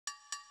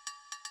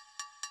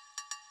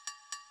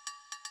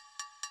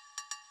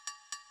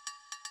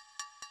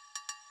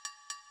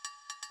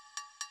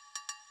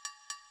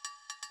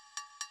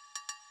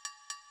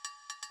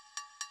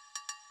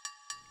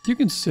You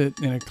can sit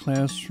in a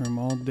classroom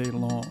all day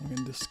long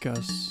and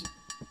discuss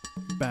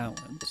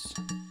balance,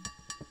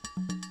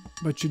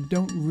 but you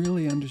don't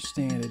really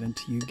understand it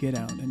until you get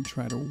out and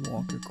try to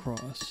walk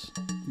across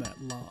that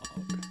log.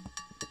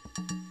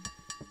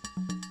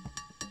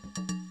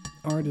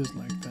 Art is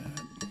like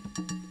that.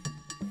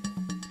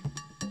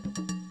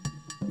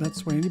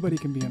 That's why anybody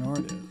can be an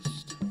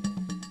artist.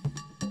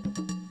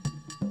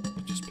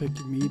 You just pick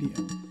your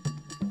medium.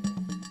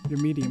 Your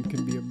medium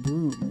can be a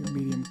broom. Your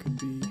medium could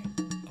be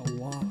a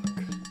walk.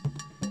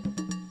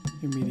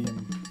 Your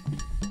medium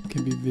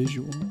can be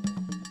visual.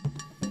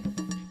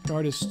 The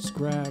artists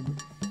grab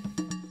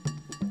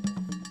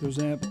those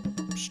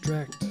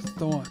abstract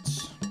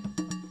thoughts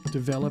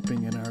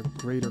developing in our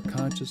greater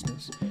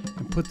consciousness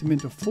and put them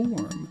into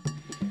form.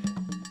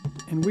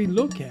 And we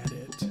look at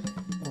it,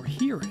 or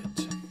hear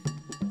it,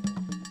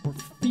 or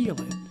feel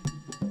it,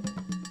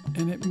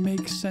 and it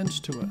makes sense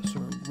to us,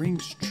 or it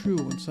rings true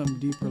on some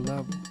deeper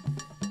level.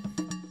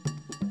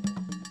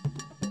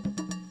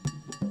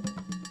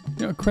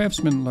 You know, a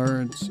craftsman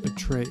learns a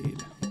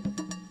trade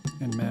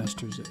and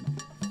masters it.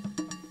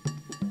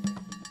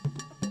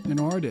 An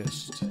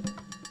artist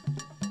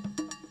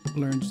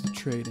learns the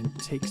trade and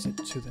takes it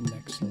to the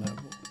next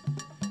level.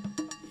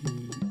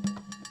 He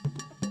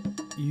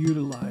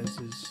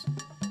utilizes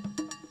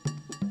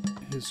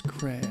his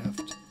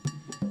craft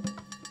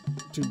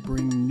to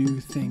bring new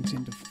things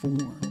into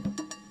form.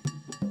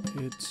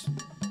 It's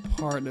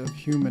part of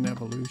human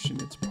evolution.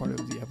 It's part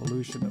of the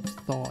evolution of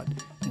thought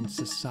and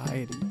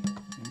society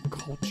and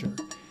culture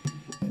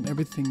and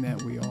everything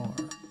that we are.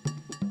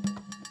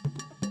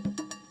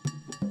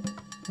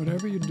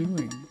 Whatever you're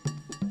doing,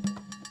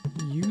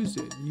 use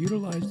it.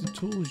 Utilize the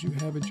tools you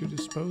have at your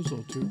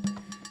disposal to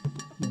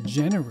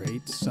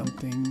generate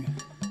something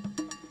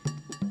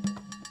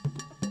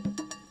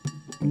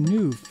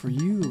new for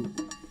you.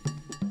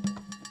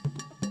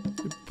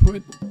 To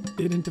put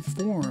it into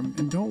form,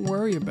 and don't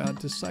worry about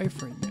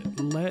deciphering it.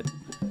 Let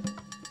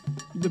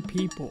the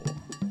people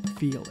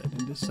feel it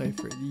and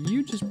decipher it.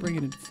 You just bring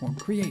it into form.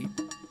 Create.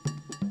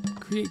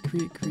 Create,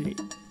 create,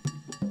 create.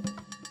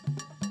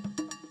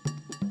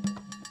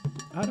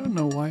 I don't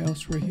know why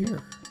else we're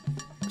here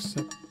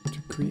except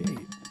to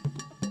create.